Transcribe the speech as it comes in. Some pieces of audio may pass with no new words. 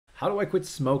How do I quit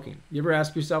smoking? You ever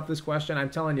ask yourself this question? I'm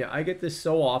telling you, I get this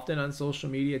so often on social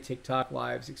media, TikTok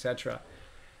lives, etc.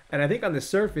 And I think on the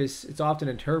surface, it's often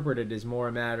interpreted as more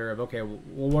a matter of, okay, well,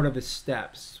 what are the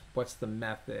steps? What's the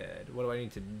method? What do I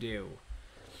need to do?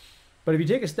 But if you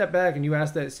take a step back and you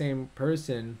ask that same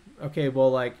person, okay, well,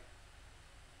 like,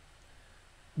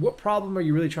 what problem are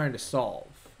you really trying to solve?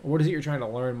 Or what is it you're trying to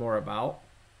learn more about?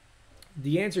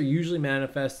 The answer usually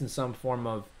manifests in some form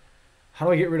of, how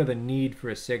do I get rid of the need for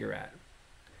a cigarette?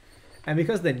 And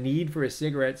because the need for a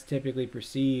cigarette is typically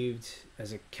perceived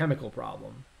as a chemical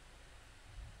problem,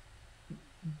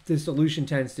 the solution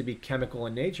tends to be chemical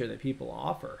in nature that people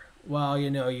offer. Well,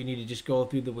 you know, you need to just go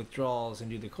through the withdrawals and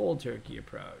do the cold turkey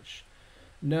approach.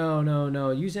 No, no,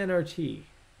 no. Use NRT.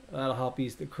 That'll help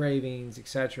ease the cravings,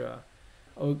 etc.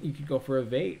 Oh, you could go for a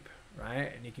vape, right?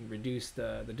 And you can reduce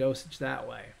the dosage that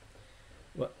way.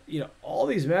 Well, you know, all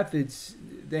these methods,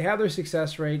 they have their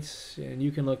success rates, and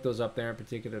you can look those up. They aren't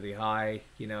particularly high,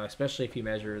 you know, especially if you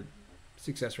measure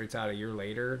success rates out a year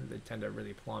later. They tend to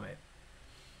really plummet.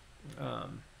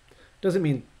 Doesn't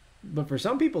mean, but for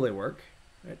some people they work.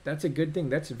 Right? That's a good thing.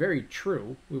 That's very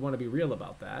true. We want to be real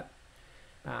about that.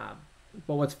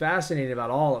 But what's fascinating about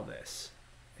all of this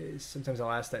is sometimes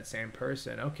I'll ask that same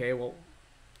person, okay, well,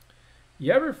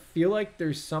 you ever feel like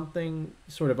there's something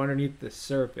sort of underneath the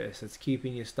surface that's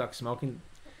keeping you stuck smoking?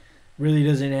 Really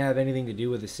doesn't have anything to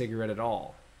do with a cigarette at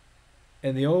all.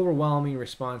 And the overwhelming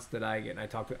response that I get, and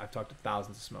I've talked to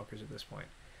thousands of smokers at this point,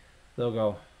 they'll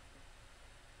go,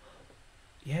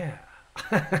 yeah.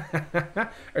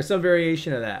 Or some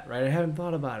variation of that, right? I haven't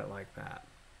thought about it like that.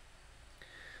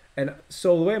 And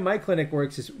so the way my clinic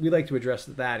works is we like to address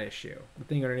that issue, the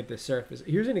thing underneath the surface.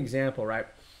 Here's an example, right?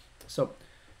 So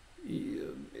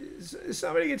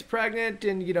somebody gets pregnant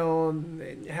and, you know,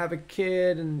 have a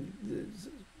kid, and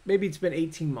maybe it's been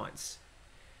 18 months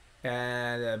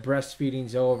and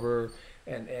breastfeeding's over,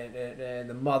 and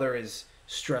the mother is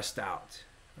stressed out,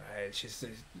 right? She's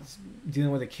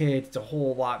dealing with a kid. It's a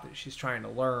whole lot that she's trying to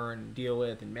learn, deal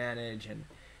with, and manage.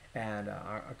 And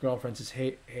our girlfriend says,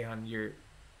 hey, hon, you're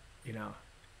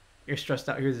stressed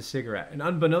out. Here's a cigarette. And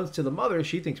unbeknownst to the mother,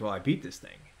 she thinks, well, I beat this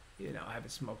thing. You know, I haven't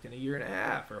smoked in a year and a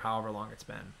half or however long it's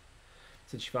been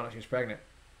since she found out she was pregnant.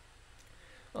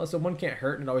 Also, one can't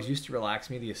hurt, and it always used to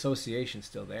relax me. The association's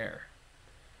still there.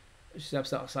 She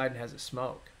steps outside and has a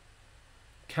smoke.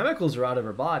 Chemicals are out of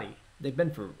her body. They've been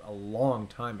for a long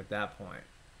time at that point.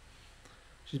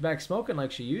 She's back smoking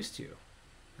like she used to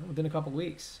within a couple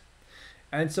weeks.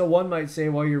 And so one might say,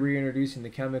 well, you're reintroducing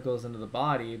the chemicals into the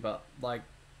body, but like,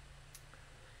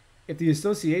 if the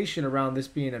association around this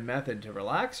being a method to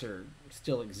relax her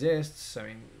still exists, I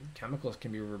mean, chemicals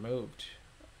can be removed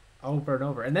over and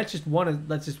over. And that's just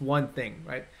one thing,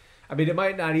 right? I mean, it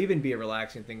might not even be a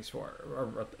relaxing thing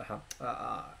or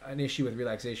an issue with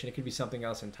relaxation. It could be something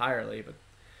else entirely, but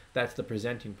that's the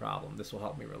presenting problem. This will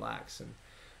help me relax. And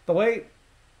the way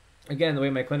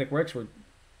my clinic works,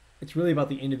 it's really about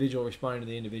the individual responding to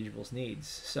the individual's needs.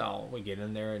 So we get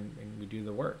in there and we do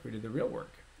the work. We do the real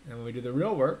work. And when we do the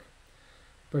real work,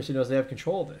 the person knows they have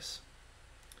control of this.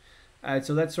 And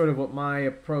so that's sort of what my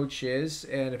approach is.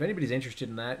 And if anybody's interested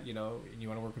in that, you know, and you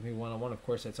want to work with me one-on-one, of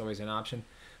course, that's always an option.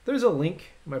 There's a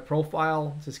link in my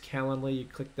profile. It says Calendly. You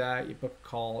click that, you book a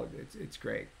call. It's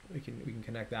great. We can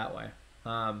connect that way.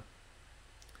 You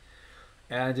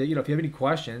know, if you have any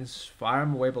questions, fire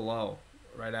them away below.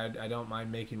 Right, I don't mind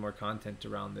making more content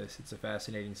around this. It's a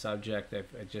fascinating subject. I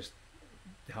just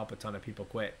help a ton of people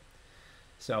quit.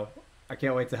 So I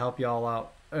can't wait to help you all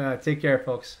out. Take care,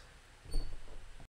 folks.